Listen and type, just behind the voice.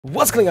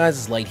What's going on, guys?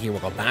 It's Light here.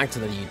 Welcome back to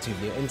the YouTube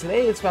video, and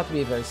today it's about to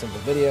be a very simple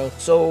video.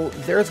 So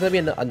there's going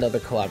to be another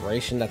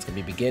collaboration that's going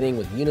to be beginning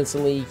with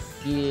Unison.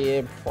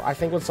 Yeah, I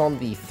think it's on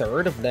the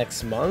 3rd of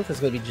next month. It's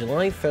going to be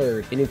July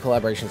 3rd. A new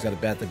collaboration is going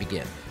to be about to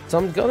begin. So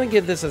I'm going to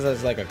give this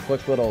as like a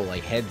quick little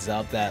heads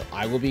up that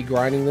I will be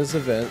grinding this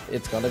event.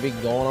 It's going to be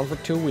going on for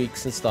 2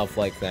 weeks and stuff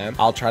like that.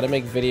 I'll try to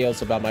make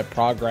videos about my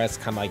progress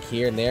kind of like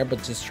here and there,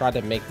 but just try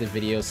to make the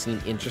videos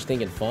seem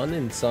interesting and fun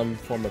in some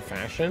form of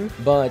fashion.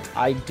 But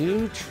I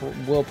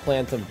will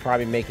plan to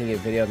probably making a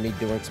video of me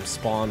doing some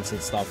spawns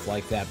and stuff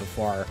like that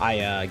before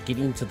I get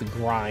into the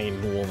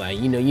grind and all that.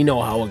 You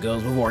know how it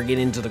goes before I get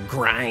into the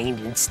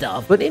grind and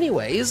stuff. But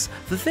anyways,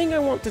 the thing I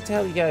want to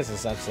tell you guys is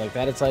such like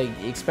that. It's like,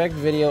 expect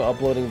video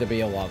uploading to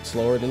be a lot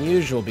slower than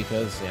usual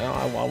because,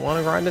 I want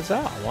to grind this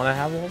out. I want to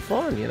have a little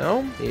fun,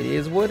 It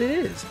is what it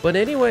is. But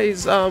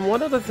anyways,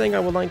 one other thing I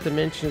would like to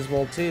mention as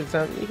well too is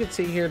that you can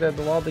see here that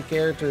a lot of the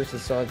characters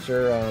and such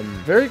are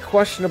very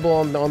questionable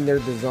on their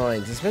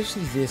designs,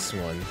 especially this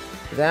one.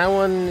 That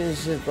one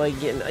is just like,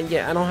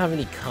 yeah, I don't have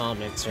any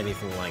comments or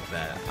anything like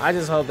that. I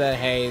just hope that,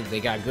 hey, they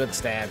got good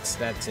stats,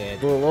 that's it.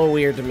 It's a little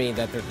weird to me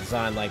that they're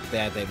designed like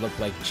that. They look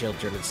like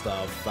children and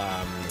stuff,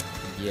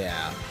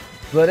 yeah.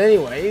 But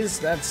anyways,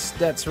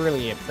 that's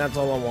really it. That's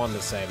all I wanted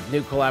to say.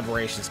 New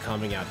collaborations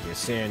coming out here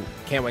soon.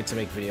 Can't wait to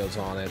make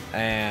videos on it.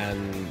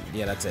 And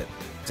yeah, that's it.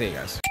 See you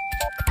guys.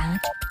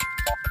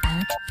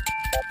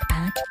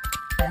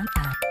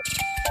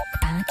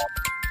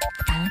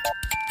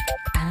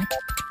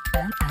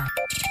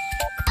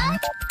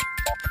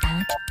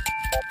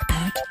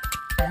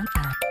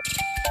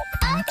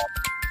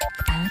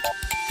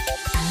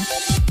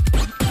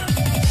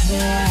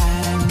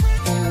 Yeah.